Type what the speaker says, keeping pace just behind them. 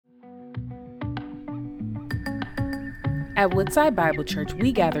At Woodside Bible Church,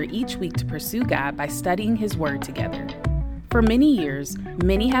 we gather each week to pursue God by studying His Word together. For many years,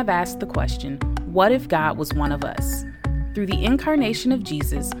 many have asked the question, what if God was one of us? Through the incarnation of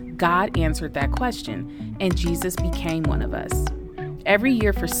Jesus, God answered that question, and Jesus became one of us. Every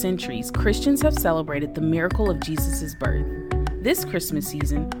year for centuries, Christians have celebrated the miracle of Jesus' birth. This Christmas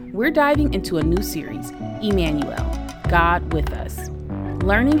season, we're diving into a new series, Emmanuel, God with us,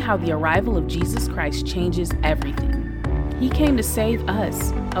 learning how the arrival of Jesus Christ changes everything. He came to save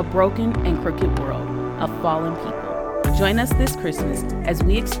us, a broken and crooked world, a fallen people. Join us this Christmas as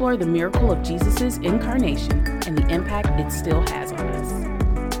we explore the miracle of Jesus' incarnation and the impact it still has on us.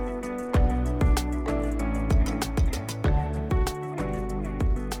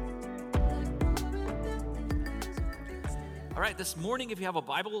 All right, this morning, if you have a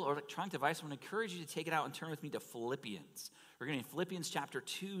Bible or electronic device, I want to encourage you to take it out and turn with me to Philippians. We're going to be in Philippians chapter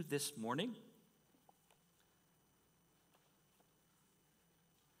 2 this morning.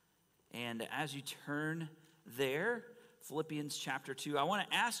 And as you turn there, Philippians chapter 2, I want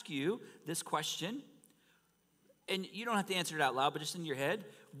to ask you this question. And you don't have to answer it out loud, but just in your head.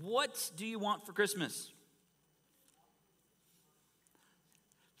 What do you want for Christmas?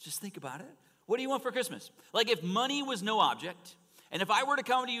 Just think about it. What do you want for Christmas? Like if money was no object, and if I were to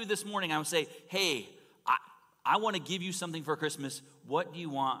come to you this morning, I would say, hey, I want to give you something for Christmas. What do you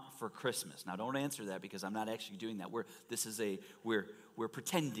want for Christmas? Now, don't answer that because I'm not actually doing that. We're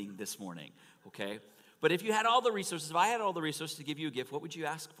pretending this morning, okay? But if you had all the resources, if I had all the resources to give you a gift, what would you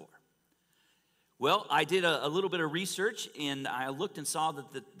ask for? Well, I did a little bit of research, and I looked and saw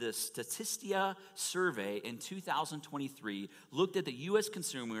that the Statista survey in 2023 looked at the U.S.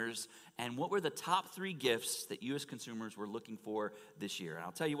 consumers and what were the top 3 gifts that U.S. consumers were looking for this year. And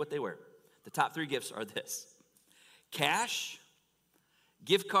I'll tell you what they were. The top 3 gifts are this: cash,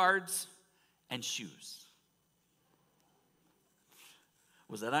 gift cards, and shoes.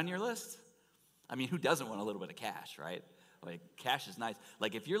 Was that on your list? I mean, who doesn't want a little bit of cash, right? Like, cash is nice.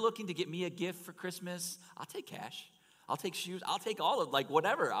 Like, if you're looking to get me a gift for Christmas, I'll take cash. I'll take shoes. I'll take all of, like,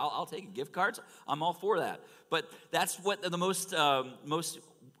 whatever. I'll take gift cards. I'm all for that. But that's what the most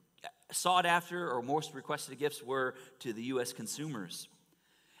sought after or most requested gifts were to the U.S. consumers.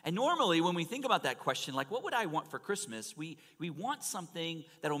 And normally, when we think about that question, like, what would I want for Christmas? We want something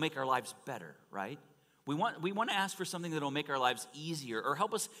that will make our lives better, right? We want to ask for something that will make our lives easier or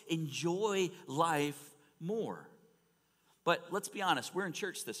help us enjoy life more. But let's be honest, we're in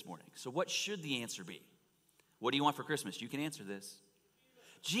church this morning. So what should the answer be? What do you want for Christmas? You can answer this.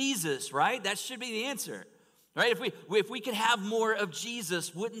 Jesus, right? That should be the answer. Right? If we could have more of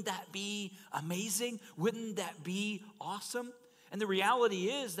Jesus, wouldn't that be amazing? Wouldn't that be awesome? And the reality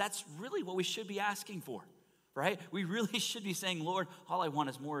is that's really what we should be asking for. Right? We really should be saying, Lord, all I want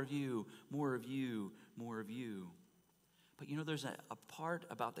is more of you, more of you, more of you. But you know, there's a part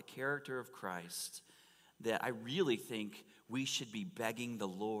about the character of Christ that I really think we should be begging the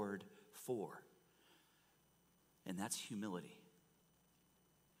Lord for. And that's humility.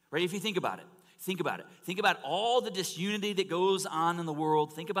 Right? If you think about it. Think about it. Think about all the disunity that goes on in the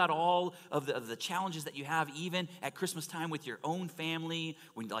world. Think about all of the challenges that you have even at Christmas time with your own family.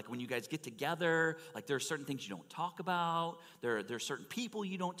 When you guys get together, like there are certain things you don't talk about. There are certain people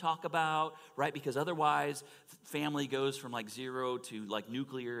you don't talk about, right? Because otherwise, family goes from like 0 to like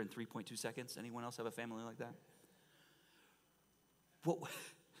nuclear in 3.2 seconds. Anyone else have a family like that?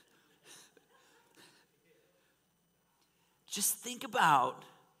 Just think about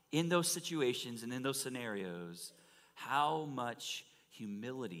in those situations and in those scenarios, how much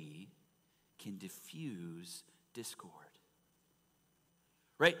humility can diffuse discord.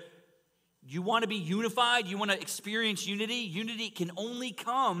 Right? You want to be unified, you want to experience unity. Unity can only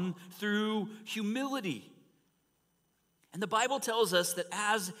come through humility. And the Bible tells us that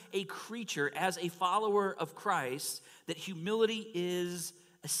as a creature, as a follower of Christ, that humility is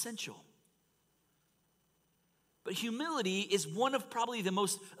essential. But humility is one of probably the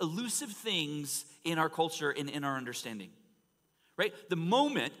most elusive things in our culture and in our understanding, right? The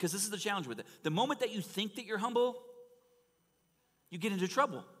moment, because this is the challenge with it, the moment that you think that you're humble, you get into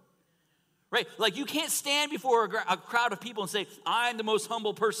trouble, right? Like you can't stand before a crowd of people and say, I'm the most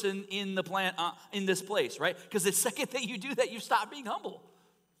humble person in the planet, in this place, right? Because the second that you do that, you stop being humble.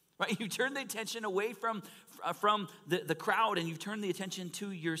 Right? You turn the attention away from the crowd and you turn the attention to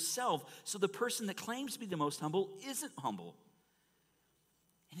yourself. So the person that claims to be the most humble isn't humble.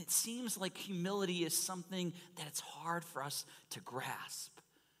 And it seems like humility is something that it's hard for us to grasp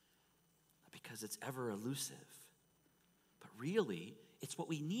because it's ever elusive. But really, it's what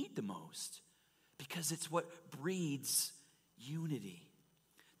we need the most because it's what breeds unity.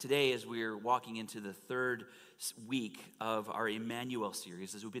 Today, as we're walking into the third week of our Emmanuel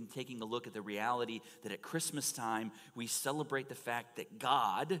series, as we've been taking a look at the reality that at Christmas time, we celebrate the fact that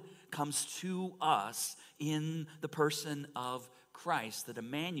God comes to us in the person of Christ, that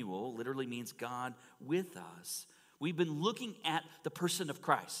Emmanuel literally means God with us. We've been looking at the person of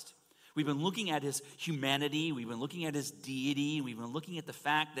Christ. We've been looking at his humanity, we've been looking at his deity, we've been looking at the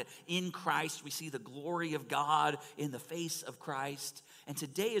fact that in Christ we see the glory of God in the face of Christ. And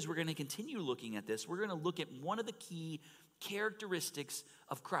today, as we're going to continue looking at this, we're going to look at one of the key characteristics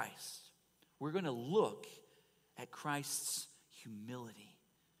of Christ. We're going to look at Christ's humility.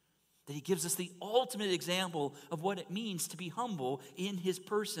 That he gives us the ultimate example of what it means to be humble in his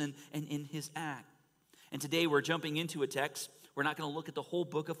person and in his act. And today we're jumping into a text. We're not going to look at the whole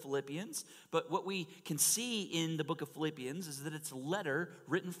book of Philippians, but what we can see in the book of Philippians is that it's a letter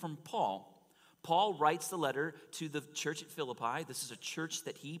written from Paul. Paul writes the letter to the church at Philippi. This is a church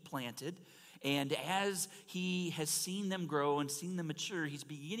that he planted, and as he has seen them grow and seen them mature, he's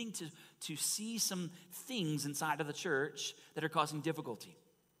beginning to see some things inside of the church that are causing difficulty.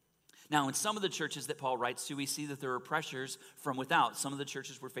 Now, in some of the churches that Paul writes to, we see that there are pressures from without. Some of the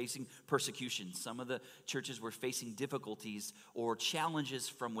churches were facing persecution. Some of the churches were facing difficulties or challenges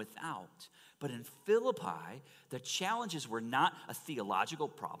from without. But in Philippi, the challenges were not a theological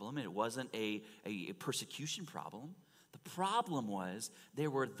problem. It wasn't a persecution problem. The problem was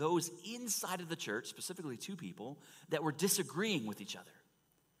there were those inside of the church, specifically two people, that were disagreeing with each other.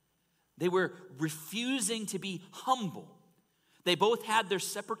 They were refusing to be humble. They both had their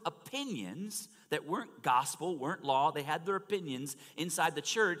separate opinions that weren't gospel, weren't law. They had their opinions inside the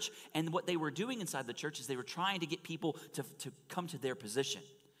church, and what they were doing inside the church is they were trying to get people to come to their position.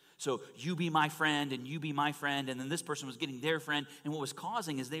 So you be my friend, and you be my friend, and then this person was getting their friend, and what was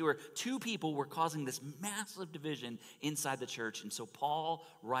causing is two people were causing this massive division inside the church, and so Paul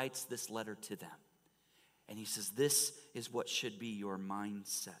writes this letter to them. And he says, this is what should be your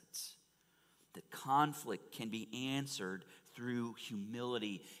mindset. That conflict can be answered through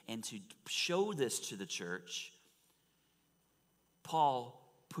humility. And to show this to the church, Paul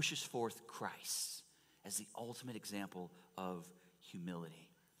pushes forth Christ as the ultimate example of humility.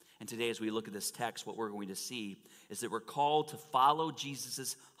 And today, as we look at this text, what we're going to see is that we're called to follow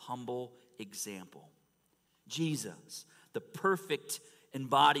Jesus' humble example. Jesus, the perfect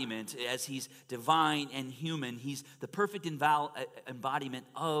embodiment, as he's divine and human, he's the perfect embodiment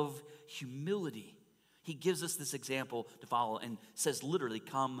of humility. He gives us this example to follow and says literally,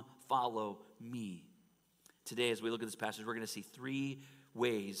 come follow me. Today, as we look at this passage, we're going to see three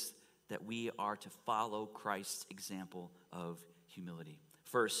ways that we are to follow Christ's example of humility.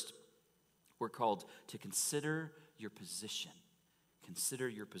 First, we're called to consider your position. Consider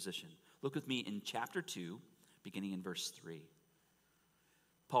your position. Look with me in chapter 2, beginning in verse 3.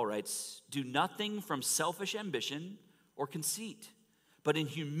 Paul writes, do nothing from selfish ambition or conceit, but in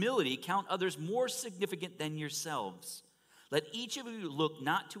humility count others more significant than yourselves. Let each of you look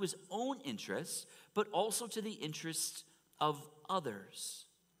not to his own interests, but also to the interests of others.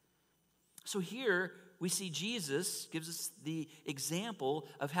 So here we see Jesus gives us the example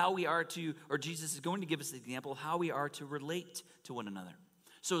of how we are to, or Jesus is going to give us the example of how we are to relate to one another.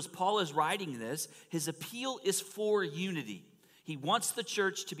 So as Paul is writing this, his appeal is for unity. He wants the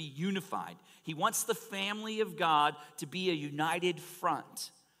church to be unified. He wants the family of God to be a united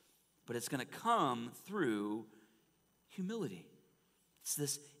front. But it's going to come through humility. It's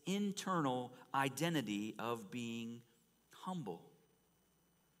this internal identity of being humble.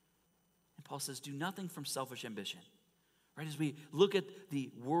 And Paul says, do nothing from selfish ambition. Right? As we look at the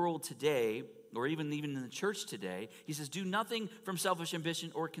world today, or even in the church today, he says, do nothing from selfish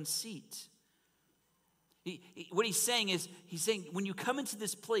ambition or conceit. What he's saying is, when you come into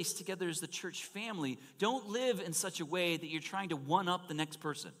this place together as the church family, don't live in such a way that you're trying to one-up the next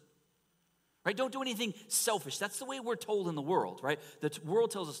person. Right? Don't do anything selfish. That's the way we're told in the world, right? The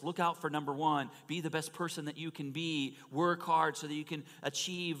world tells us, look out for number one, be the best person that you can be, work hard so that you can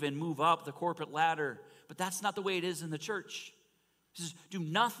achieve and move up the corporate ladder. But that's not the way it is in the church. He says, do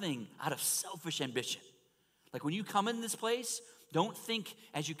nothing out of selfish ambition. Like when you come in this place, don't think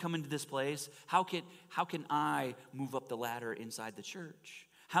as you come into this place, how can I move up the ladder inside the church?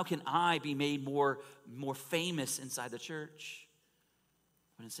 How can I be made more famous inside the church?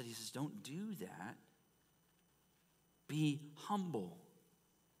 But instead he says, don't do that. Be humble.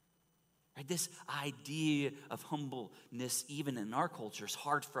 Right? This idea of humbleness, even in our culture, is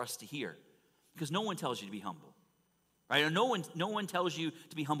hard for us to hear because no one tells you to be humble. Right? No one tells you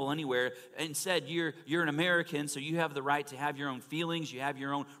to be humble anywhere. Instead, you're an American, so you have the right to have your own feelings. You have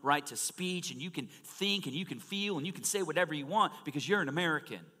your own right to speech, and you can think, and you can feel, and you can say whatever you want because you're an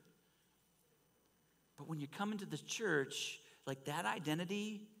American. But when you come into the church, like that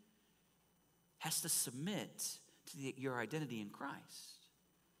identity has to submit to your identity in Christ.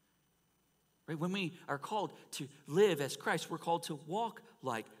 Right? When we are called to live as Christ, we're called to walk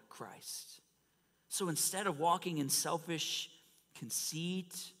like Christ. So instead of walking in selfish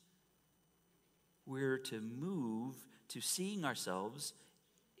conceit, we're to move to seeing ourselves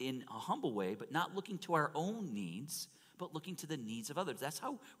in a humble way, but not looking to our own needs, but looking to the needs of others. That's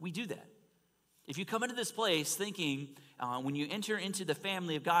how we do that. If you come into this place thinking, when you enter into the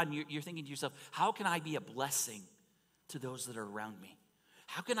family of God, and you're thinking to yourself, how can I be a blessing to those that are around me?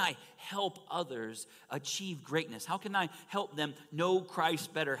 How can I help others achieve greatness? How can I help them know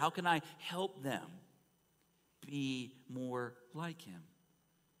Christ better? How can I help them be more like him?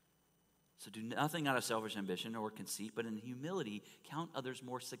 So do nothing out of selfish ambition or conceit, but in humility count others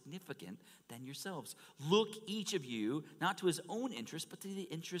more significant than yourselves. Look, each of you, not to his own interest, but to the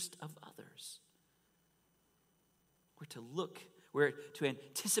interest of others. We're to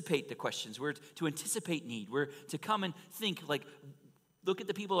anticipate the questions. We're to anticipate need. We're to come and think, like, look at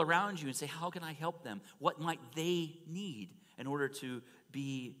the people around you and say, how can I help them? What might they need in order to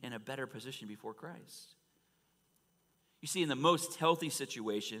be in a better position before Christ? You see, in the most healthy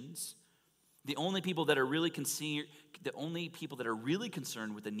situations, the only people that are really concerned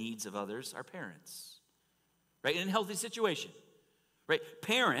with the needs of others are parents. Right? In a healthy situation. Right?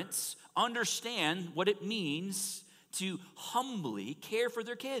 Parents understand what it means to humbly care for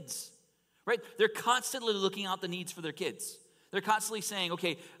their kids. Right? They're constantly looking out the needs for their kids. They're constantly saying,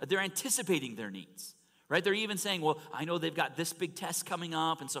 okay, they're anticipating their needs. Right? They're even saying, well, I know they've got this big test coming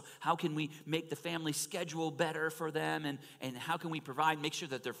up, and so how can we make the family schedule better for them, and how can we make sure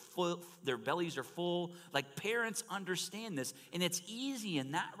that their bellies are full? Like, parents understand this, and it's easy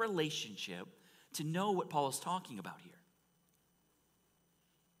in that relationship to know what Paul is talking about here.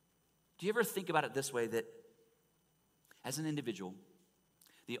 Do you ever think about it this way, that as an individual,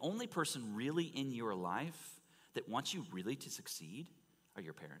 the only person really in your life that wants you really to succeed are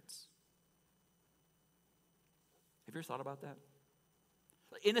your parents? Have you ever thought about that?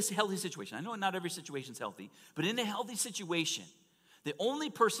 In a healthy situation, I know not every situation is healthy, but in a healthy situation, the only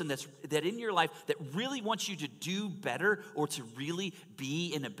person that in your life that really wants you to do better or to really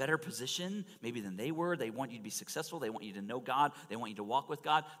be in a better position, maybe than they were, they want you to be successful, they want you to know God, they want you to walk with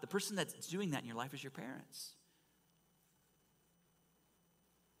God, the person that's doing that in your life is your parents.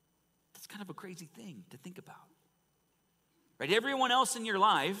 That's kind of a crazy thing to think about. Right? Everyone else in your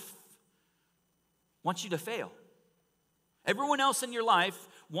life wants you to fail. Everyone else in your life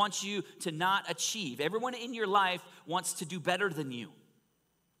wants you to not achieve. Everyone in your life wants to do better than you.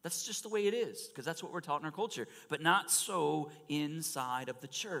 That's just the way it is, because that's what we're taught in our culture. But not so inside of the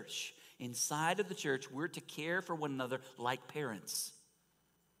church. Inside of the church, we're to care for one another like parents.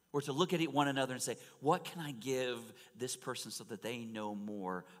 We're to look at one another and say, what can I give this person so that they know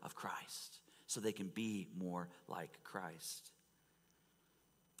more of Christ, so they can be more like Christ?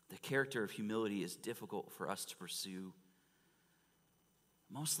 The character of humility is difficult for us to pursue,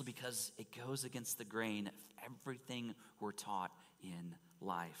 mostly because it goes against the grain of everything we're taught in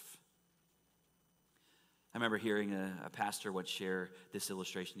life. I remember hearing a pastor once share this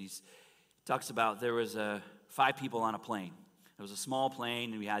illustration. He talks about there was 5 people on a plane. It was a small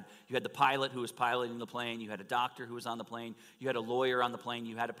plane, and you had the pilot who was piloting the plane. You had a doctor who was on the plane. You had a lawyer on the plane.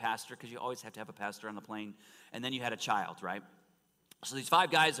 You had a pastor, because you always have to have a pastor on the plane. And then you had a child, right? So these 5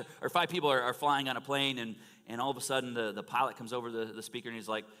 guys, or 5 people are flying on a plane, and all of a sudden the pilot comes over the speaker, and he's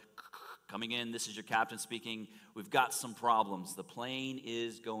like, coming in, this is your captain speaking, we've got some problems. The plane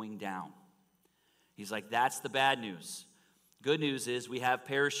is going down. He's like, that's the bad news. Good news is we have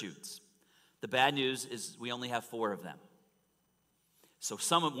parachutes. The bad news is we only have 4 of them. So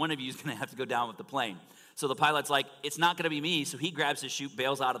one of you is going to have to go down with the plane. So the pilot's like, it's not going to be me, so he grabs his chute,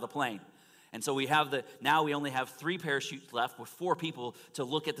 bails out of the plane. And so now we only have 3 parachutes left with 4 people to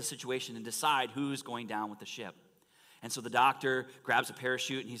look at the situation and decide who's going down with the ship. And so the doctor grabs a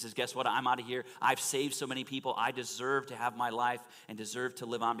parachute and he says, guess what? I'm out of here. I've saved so many people. I deserve to have my life and deserve to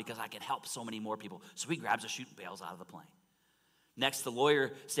live on because I can help so many more people. So he grabs a chute and bails out of the plane. Next, the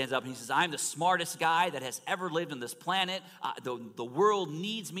lawyer stands up and he says, I'm the smartest guy that has ever lived on this planet. The world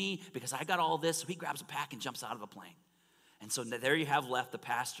needs me because I got all this. So he grabs a pack and jumps out of the plane. And so there you have left the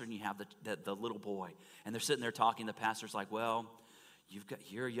pastor and you have the little boy. And they're sitting there talking. The pastor's like, well,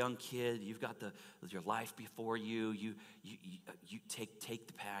 you're a young kid, you've got your life before you. You take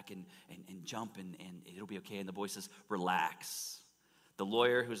the pack and jump and it'll be okay. And the boy says, relax. The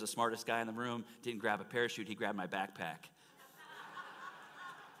lawyer, who's the smartest guy in the room, didn't grab a parachute, he grabbed my backpack.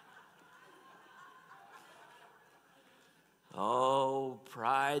 Oh,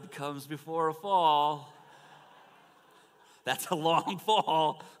 pride comes before a fall. That's a long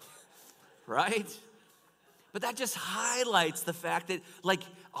fall, right? But that just highlights the fact that, like,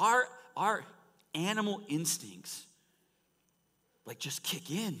 our animal instincts, like, just kick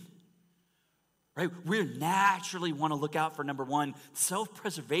in, right? We naturally want to look out for number one.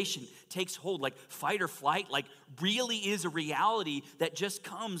 Self-preservation takes hold, like fight or flight, like really is a reality that just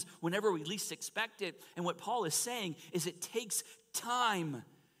comes whenever we least expect it. And what Paul is saying is it takes time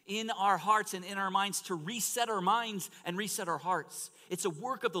in our hearts and in our minds to reset our minds and reset our hearts. It's a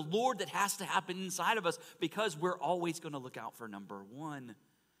work of the Lord that has to happen inside of us because we're always going to look out for number one.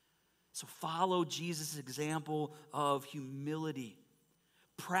 So follow Jesus' example of humility.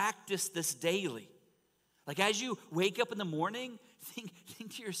 Practice this daily. Like as you wake up in the morning, think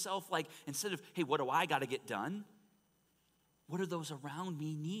to yourself, like, instead of, hey, what do I got to get done? What do those around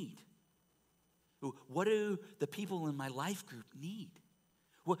me need? What do the people in my life group need?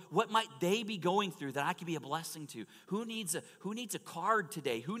 What might they be going through that I could be a blessing to? Who needs a card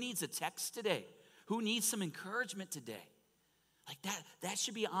today? Who needs a text today? Who needs some encouragement today? Like that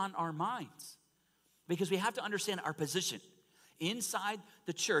should be on our minds. Because we have to understand our position. Inside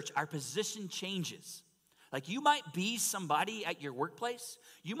the church, our position changes. Like you might be somebody at your workplace.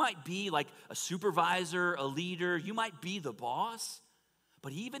 You might be like a supervisor, a leader. You might be the boss.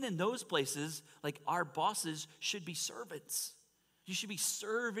 But even in those places, like our bosses should be servants. You should be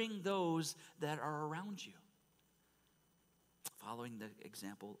serving those that are around you, following the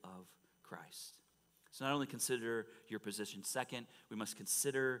example of Christ. So not only consider your position. Second, we must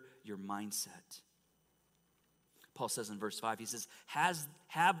consider your mindset. Paul says in verse 5, he says,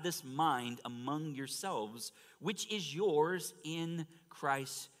 have this mind among yourselves, which is yours in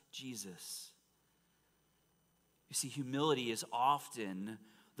Christ Jesus. You see, humility is often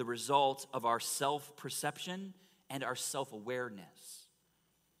the result of our self-perception and our self-awareness.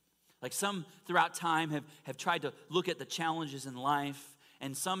 Like some throughout time have tried to look at the challenges in life,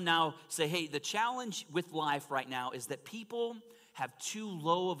 and some now say, hey, the challenge with life right now is that people have too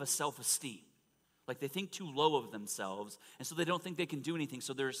low of a self-esteem. Like they think too low of themselves, and so they don't think they can do anything,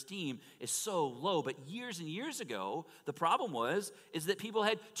 so their esteem is so low. But years and years ago, the problem is that people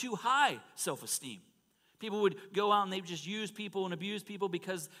had too high self-esteem. People would go out and they would just use people and abuse people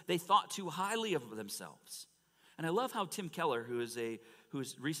because they thought too highly of themselves. And I love how Tim Keller, who has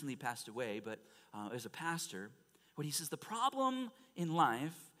recently passed away, but is a pastor, what he says, the problem in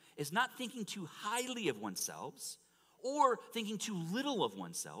life is not thinking too highly of oneself or thinking too little of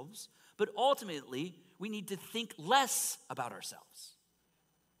oneself, but ultimately, we need to think less about ourselves.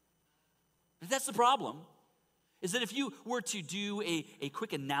 That's the problem, is that if you were to do a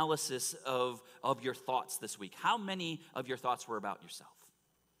quick analysis of your thoughts this week, how many of your thoughts were about yourself?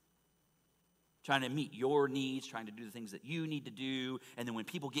 Trying to meet your needs, trying to do the things that you need to do, and then when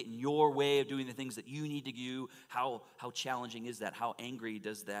people get in your way of doing the things that you need to do, how challenging is that? How angry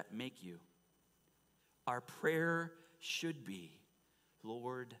does that make you? Our prayer should be,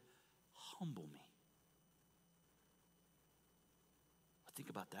 Lord, humble me. Think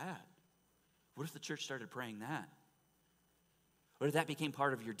about that. What if the church started praying that? What if that became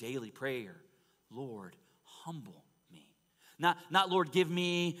part of your daily prayer? Lord, humble me. Not Lord, give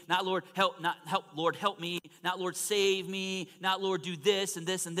me. Not Lord, Lord, help me. Not Lord, save me. Not Lord, do this and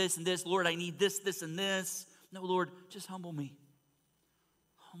this and this and this. Lord, I need this, this, and this. No, Lord, just humble me.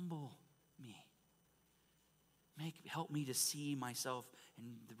 Humble me. Help me to see myself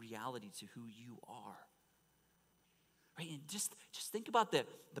and the reality to who you are. Right? And just think about the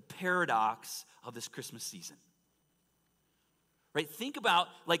paradox of this Christmas season. Right? Think about,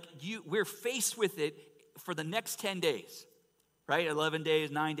 like, we're faced with it for the next 10 days. Right? 11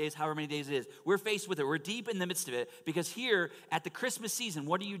 days, 9 days, however many days it is. We're faced with it. We're deep in the midst of it because here at the Christmas season,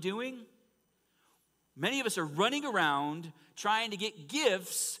 what are you doing? Many of us are running around trying to get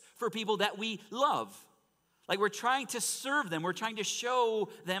gifts for people that we love. Like we're trying to serve them. We're trying to show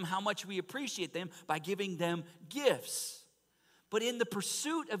them how much we appreciate them by giving them gifts. But in the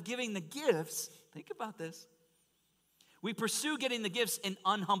pursuit of giving the gifts, think about this. We pursue getting the gifts in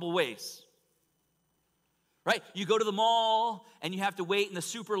unhumble ways. Right? You go to the mall and you have to wait in the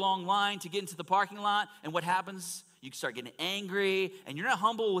super long line to get into the parking lot. And what happens? You start getting angry, and you're not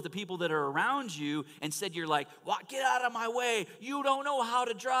humble with the people that are around you. Instead, you're like, "What? Get out of my way. You don't know how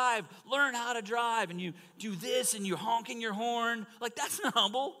to drive. Learn how to drive." And you do this, and you're honking your horn. Like, that's not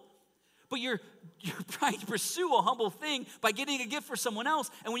humble. But you're trying to pursue a humble thing by getting a gift for someone else.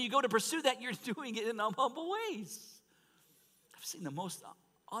 And when you go to pursue that, you're doing it in unhumble ways. I've seen the most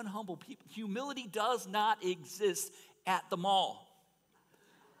unhumble people. Humility does not exist at the mall.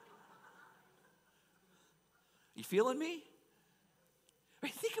 You feeling me? I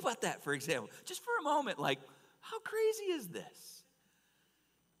mean, think about that, for example. Just for a moment, like, how crazy is this?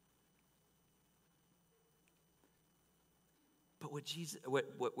 But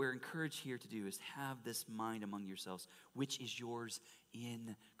what we're encouraged here to do is have this mind among yourselves, which is yours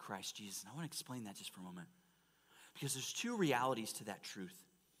in Christ Jesus. And I want to explain that just for a moment. Because there's two realities to that truth.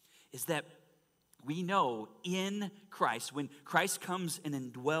 Is that we know in Christ, when Christ comes and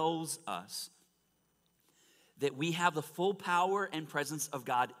indwells us, that we have the full power and presence of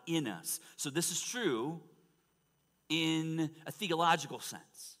God in us. So this is true in a theological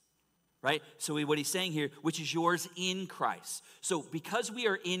sense, right? So what he's saying here, which is yours in Christ. So because we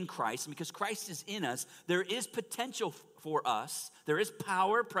are in Christ, and because Christ is in us, there is potential for us, there is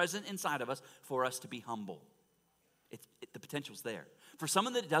power present inside of us for us to be humble. The potential's there. For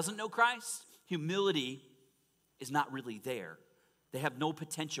someone that doesn't know Christ, humility is not really there. They have no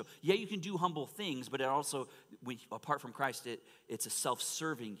potential. Yeah, you can do humble things, but it also, apart from Christ, it's a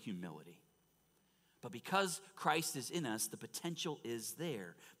self-serving humility. But because Christ is in us, the potential is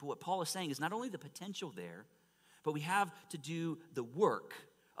there. But what Paul is saying is not only the potential there, but we have to do the work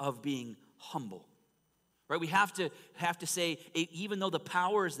of being humble. Right? We have to say, even though the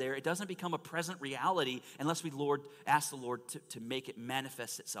power is there, it doesn't become a present reality unless we ask the Lord to make it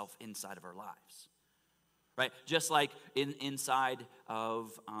manifest itself inside of our lives. Right? Just like inside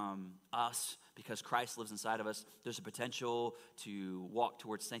of us, because Christ lives inside of us, there's a potential to walk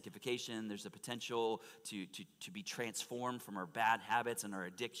towards sanctification. There's a potential to be transformed from our bad habits and our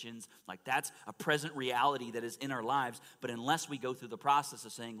addictions. Like, that's a present reality that is in our lives. But unless we go through the process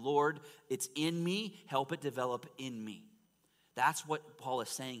of saying, "Lord, it's in me, help it develop in me." That's what Paul is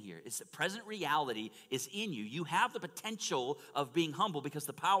saying here. It's the present reality is in you. You have the potential of being humble because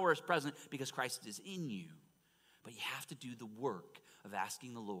the power is present because Christ is in you. But you have to do the work of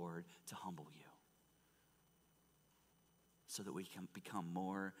asking the Lord to humble you so that we can become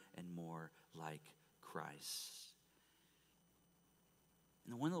more and more like Christ.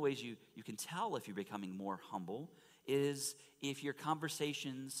 And one of the ways you can tell if you're becoming more humble is if your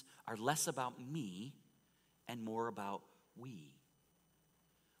conversations are less about me and more about we.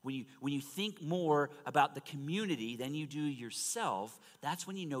 When you think more about the community than you do yourself, that's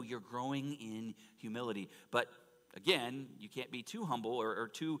when you know you're growing in humility. But again, you can't be too humble or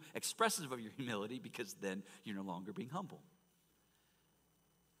too expressive of your humility because then you're no longer being humble.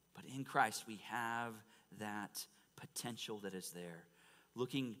 But in Christ, we have that potential that is there.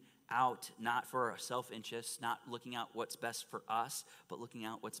 Looking out not for our self-interest, not looking out what's best for us, but looking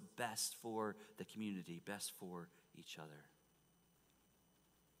out what's best for the community, best for each other.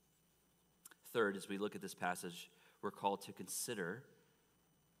 Third, as we look at this passage, we're called to consider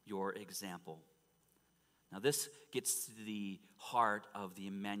your example. Now, this gets to the heart of the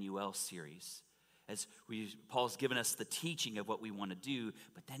Emmanuel series. As Paul's given us the teaching of what we want to do,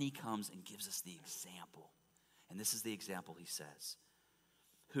 but then he comes and gives us the example. And this is the example he says.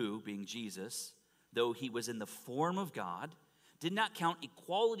 Who, being Jesus, though he was in the form of God, did not count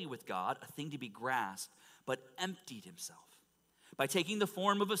equality with God a thing to be grasped, but emptied himself. By taking the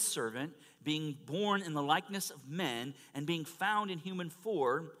form of a servant, being born in the likeness of men, and being found in human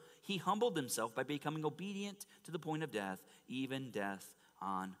form, he humbled himself by becoming obedient to the point of death, even death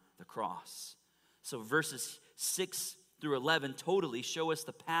on the cross. So verses 6 through 11 totally show us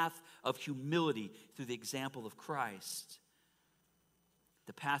the path of humility through the example of Christ.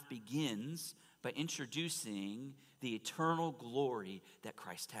 The path begins by introducing the eternal glory that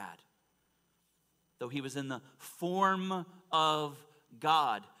Christ had. Though he was in the form of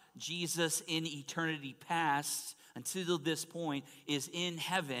God, Jesus in eternity past until this point is in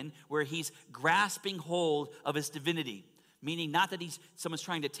heaven where he's grasping hold of his divinity. Meaning not that someone's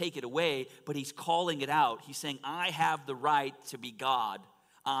trying to take it away, but he's calling it out. He's saying, I have the right to be God.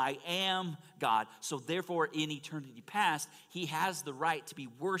 I am God. So therefore, in eternity past, he has the right to be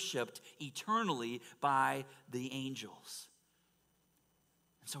worshiped eternally by the angels.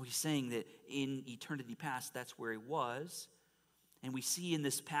 And so he's saying that in eternity past, that's where he was. And we see in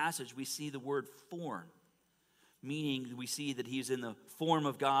this passage, we see the word form. Meaning we see that he's in the form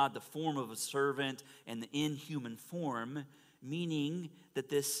of God, the form of a servant, and in human form. Meaning that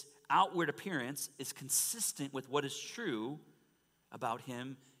this outward appearance is consistent with what is true about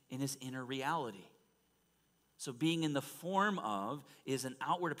him in his inner reality. So being in the form of is an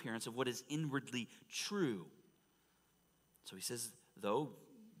outward appearance of what is inwardly true. So he says,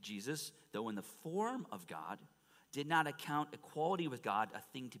 Jesus, though in the form of God, did not account equality with God a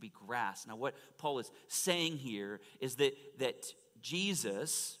thing to be grasped. Now what Paul is saying here is that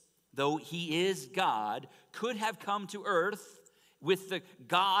Jesus, though he is God, could have come to earth with the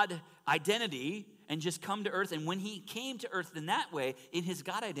God identity and just come to earth. And when he came to earth in that way, in his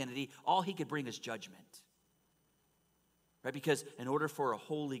God identity, all he could bring is judgment. Right? Because in order for a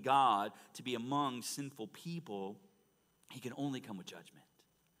holy God to be among sinful people, he can only come with judgment.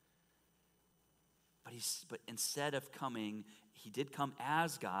 But instead of coming, he did come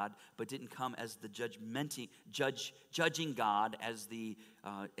as God, but didn't come as the judging God, as the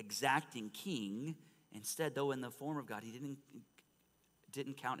exacting king. Instead, though in the form of God, he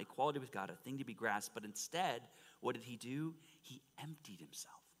didn't count equality with God a thing to be grasped. But instead, what did he do? He emptied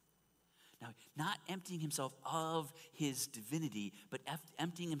himself. Now, not emptying himself of his divinity, but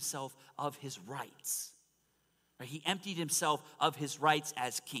emptying himself of his rights. Right? He emptied himself of his rights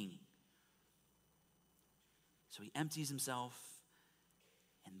as king. So he empties himself,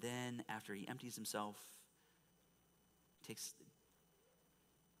 and then after he empties himself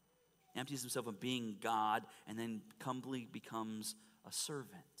of being God, and then humbly becomes a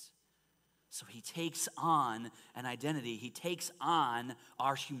servant. So he takes on an identity. He takes on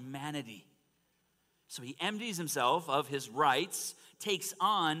our humanity. So he empties himself of his rights, takes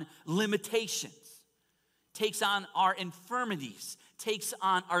on limitations, takes on our infirmities, takes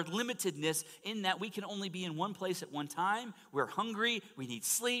on our limitedness in that we can only be in one place at one time. We're hungry, we need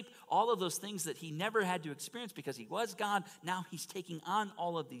sleep, all of those things that he never had to experience because he was God. Now he's taking on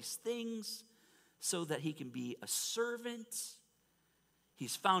all of these things so that he can be a servant.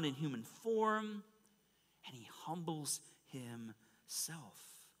 He's found in human form, and he humbles himself.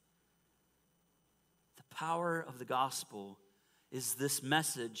 The power of the gospel is this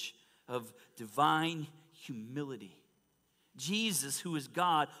message of divine humility. Jesus, who is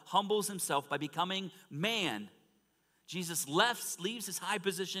God, humbles himself by becoming man. Jesus leaves his high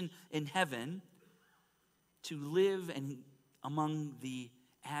position in heaven to live among the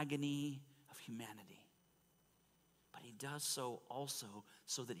agony of humanity. But he does so also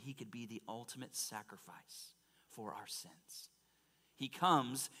so that he could be the ultimate sacrifice for our sins. He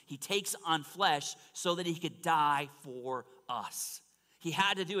comes, he takes on flesh so that he could die for us. He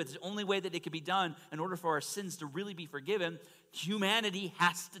had to do it. It's the only way that it could be done in order for our sins to really be forgiven. Humanity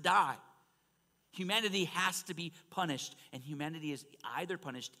has to die. Humanity has to be punished. And humanity is either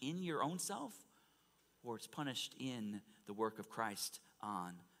punished in your own self or it's punished in the work of Christ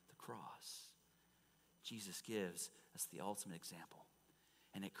on the cross. Jesus gives us the ultimate example.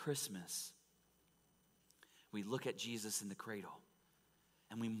 And at Christmas, we look at Jesus in the cradle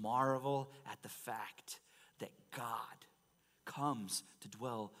and we marvel at the fact that God comes to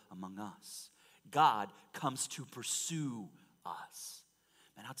dwell among us. God comes to pursue us.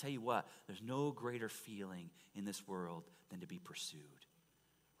 And I'll tell you what, there's no greater feeling in this world than to be pursued,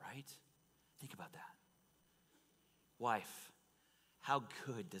 right? Think about that. Wife, how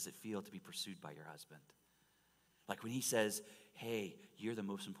good does it feel to be pursued by your husband? Like when he says, hey, you're the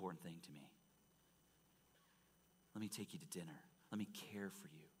most important thing to me. Let me take you to dinner. Let me care for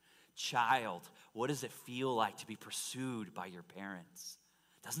you. Child, what does it feel like to be pursued by your parents?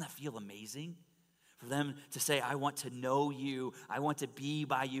 Doesn't that feel amazing? For them to say, I want to know you. I want to be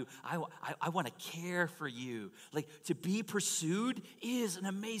by you. I want to care for you. Like to be pursued is an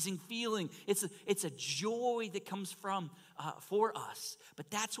amazing feeling. It's a joy that comes for us. But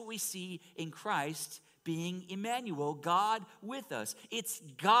that's what we see in Christ being Emmanuel, God with us. It's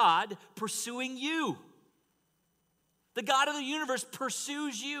God pursuing you. The God of the universe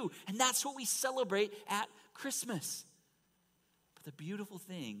pursues you. And that's what we celebrate at Christmas. But the beautiful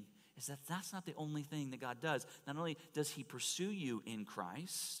thing is that that's not the only thing that God does. Not only does he pursue you in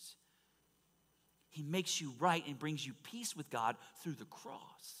Christ, he makes you right and brings you peace with God through the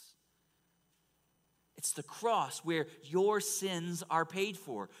cross. It's the cross where your sins are paid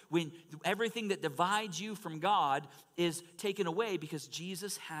for. When everything that divides you from God is taken away because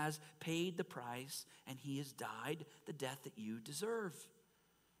Jesus has paid the price and he has died the death that you deserve.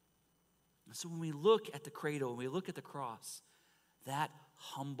 And so when we look at the cradle, when we look at the cross, that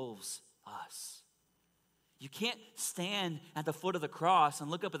humbles us. You can't stand at the foot of the cross and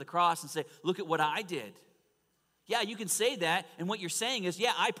look up at the cross and say, look at what I did. Yeah, you can say that, and what you're saying is,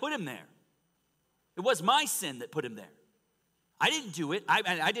 yeah, I put him there. It was my sin that put him there. I didn't do it.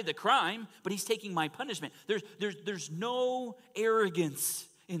 I did the crime, but he's taking my punishment. There's no arrogance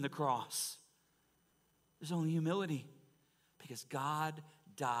in the cross. There's only humility because God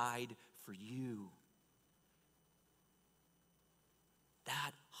died for you.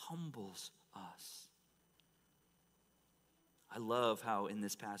 That humbles us. I love how in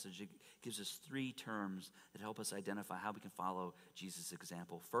this passage it gives us 3 terms that help us identify how we can follow Jesus'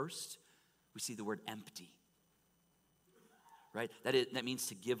 example. First, we see the word empty. Right? That means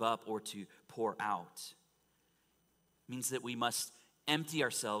to give up or to pour out. It means that we must empty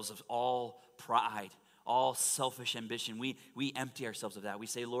ourselves of all pride, all selfish ambition. We empty ourselves of that. We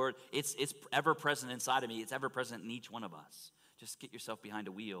say, Lord, it's ever present inside of me. It's ever present in each one of us. Just get yourself behind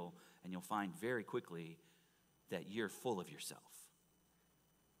a wheel and you'll find very quickly that you're full of yourself.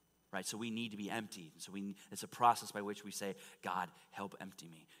 Right? So we need to be emptied. So it's a process by which we say, God, help empty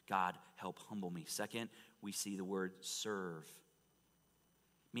me. God, help humble me. Second, we see the word serve.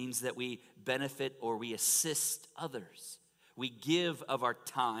 Means that we benefit or we assist others. We give of our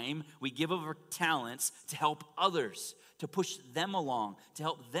time, we give of our talents to help others, to push them along, to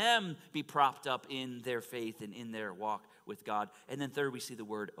help them be propped up in their faith and in their walk with God. And then third, we see the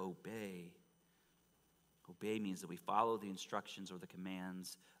word obey. Obey means that we follow the instructions or the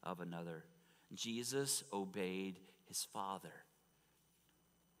commands of another. Jesus obeyed his Father.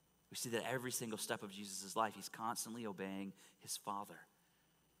 We see that every single step of Jesus' life, he's constantly obeying his Father.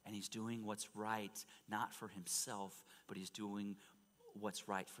 And he's doing what's right, not for himself, but he's doing what's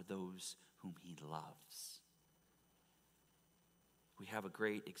right for those whom he loves. We have a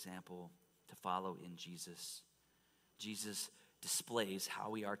great example to follow in Jesus. Jesus displays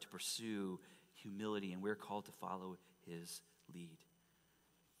how we are to pursue humility, and we're called to follow his lead.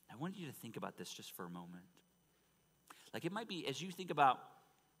 I want you to think about this just for a moment. Like it might be, as you think about,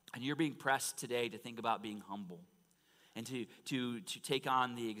 and you're being pressed today to think about being humble, and to take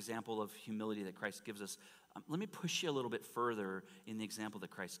on the example of humility that Christ gives us, let me push you a little bit further in the example that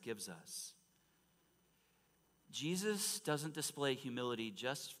Christ gives us. Jesus doesn't display humility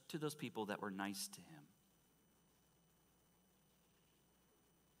just to those people that were nice to him.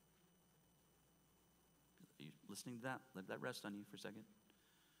 Are you listening to that? Let that rest on you for a second.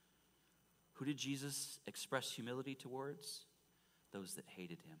 Who did Jesus express humility towards? Those that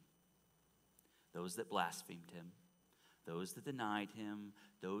hated him. Those that blasphemed him. Those that denied him,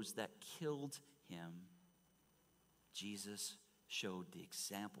 those that killed him. Jesus showed the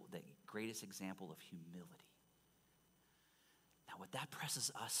example, the greatest example of humility. Now, what that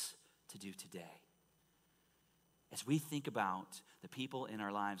presses us to do today, as we think about the people in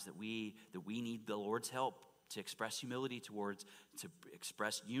our lives that we need the Lord's help to express humility towards, to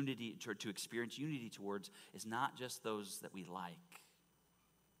express unity, to experience unity towards, is not just those that we like.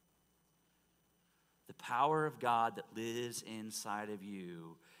 The power of God that lives inside of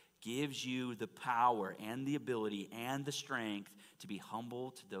you gives you the power and the ability and the strength to be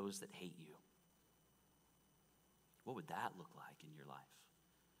humble to those that hate you. What would that look like in your life?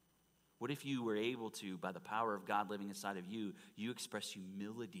 What if you were able to, by the power of God living inside of you, you express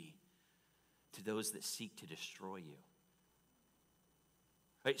humility to those that seek to destroy you?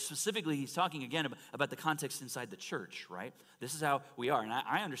 Right? Specifically, he's talking again about the context inside the church, right? This is how we are. And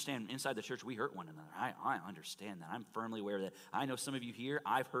I understand inside the church we hurt one another. I understand that. I'm firmly aware of that. I know some of you here,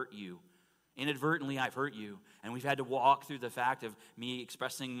 I've hurt you. Inadvertently, I've hurt you. And we've had to walk through the fact of me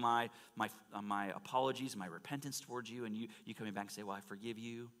expressing my apologies, my repentance towards you, and you coming back and say, well, I forgive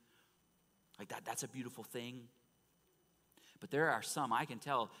you. Like that's a beautiful thing. But there are some, I can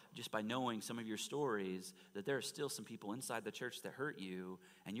tell just by knowing some of your stories, that there are still some people inside the church that hurt you,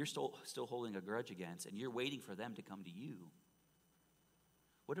 and you're still holding a grudge against, and you're waiting for them to come to you.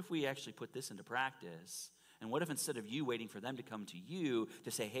 What if we actually put this into practice? And what if instead of you waiting for them to come to you to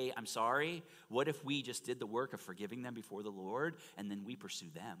say, hey, I'm sorry, what if we just did the work of forgiving them before the Lord, and then we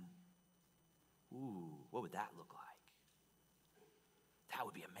pursue them? Ooh, what would that look like? That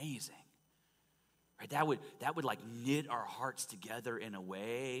would be amazing. Right? That would like knit our hearts together in a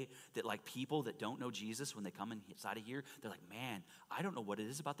way that like people that don't know Jesus, when they come inside of here, they're like, man, I don't know what it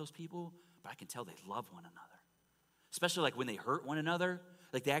is about those people, but I can tell they love one another. Especially like when they hurt one another,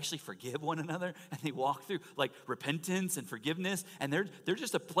 like they actually forgive one another and they walk through like repentance and forgiveness, and they're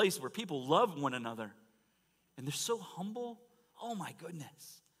just a place where people love one another. And they're so humble. Oh my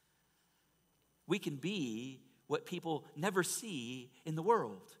goodness. We can be what people never see in the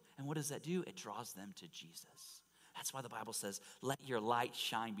world. And what does that do? It draws them to Jesus. That's why the Bible says, let your light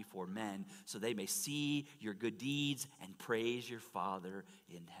shine before men so they may see your good deeds and praise your Father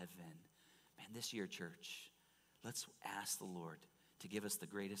in heaven. Man, this year, church, let's ask the Lord to give us the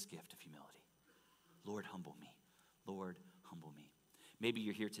greatest gift of humility. Lord, humble me. Lord, humble me. Maybe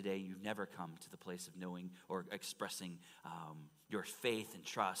you're here today and you've never come to the place of knowing or expressing your faith and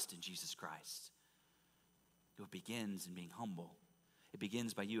trust in Jesus Christ. It begins in being humble. It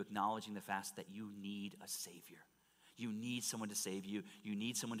begins by you acknowledging the fact that you need a Savior. You need someone to save you. You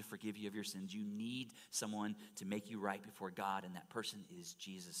need someone to forgive you of your sins. You need someone to make you right before God, and that person is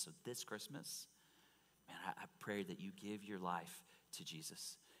Jesus. So this Christmas, man, I pray that you give your life to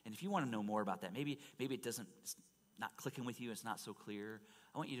Jesus. And if you want to know more about that, maybe it's not clicking with you, it's not so clear,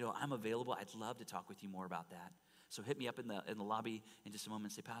 I want you to know I'm available. I'd love to talk with you more about that. So hit me up in the lobby in just a moment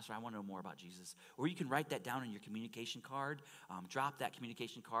and say, Pastor, I want to know more about Jesus. Or you can write that down on your communication card. Drop that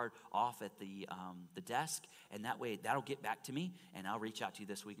communication card off at the desk, and that way that'll get back to me, and I'll reach out to you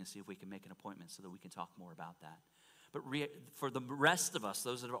this week and see if we can make an appointment so that we can talk more about that. But for the rest of us,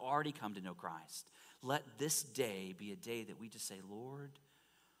 those that have already come to know Christ, let this day be a day that we just say, Lord,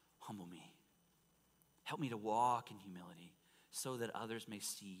 humble me. Help me to walk in humility so that others may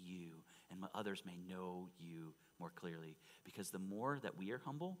see you and others may know you more clearly. Because the more that we are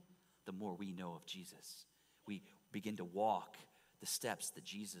humble, the more we know of Jesus. We begin to walk the steps that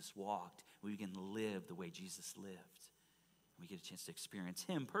Jesus walked. We begin to live the way Jesus lived. We get a chance to experience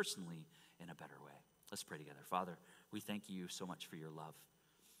him personally in a better way. Let's pray together. Father, we thank you so much for your love.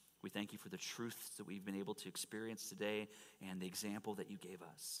 We thank you for the truths that we've been able to experience today and the example that you gave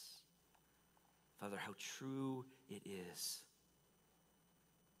us. Father, how true it is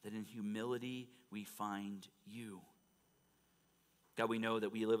that in humility we find you. God, we know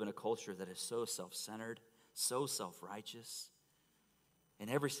that we live in a culture that is so self-centered, so self-righteous, and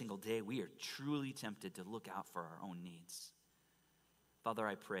every single day we are truly tempted to look out for our own needs. Father,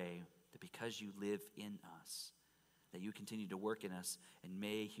 I pray that because you live in us, that you continue to work in us, and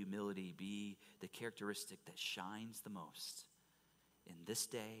may humility be the characteristic that shines the most in this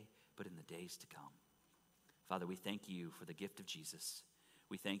day, but in the days to come. Father, we thank you for the gift of Jesus.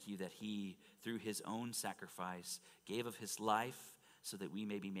 We thank you that he, through his own sacrifice, gave of his life so that we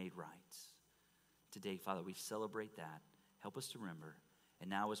may be made right. Today, Father, we celebrate that. Help us to remember. And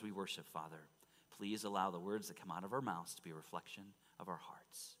now as we worship, Father, please allow the words that come out of our mouths to be a reflection of our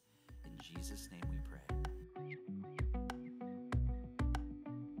hearts. In Jesus' name we pray.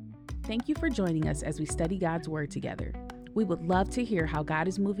 Thank you for joining us as we study God's Word together. We would love to hear how God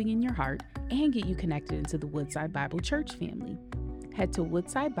is moving in your heart and get you connected into the Woodside Bible Church family. Head to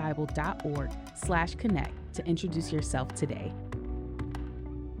woodsidebible.org/connect to introduce yourself today.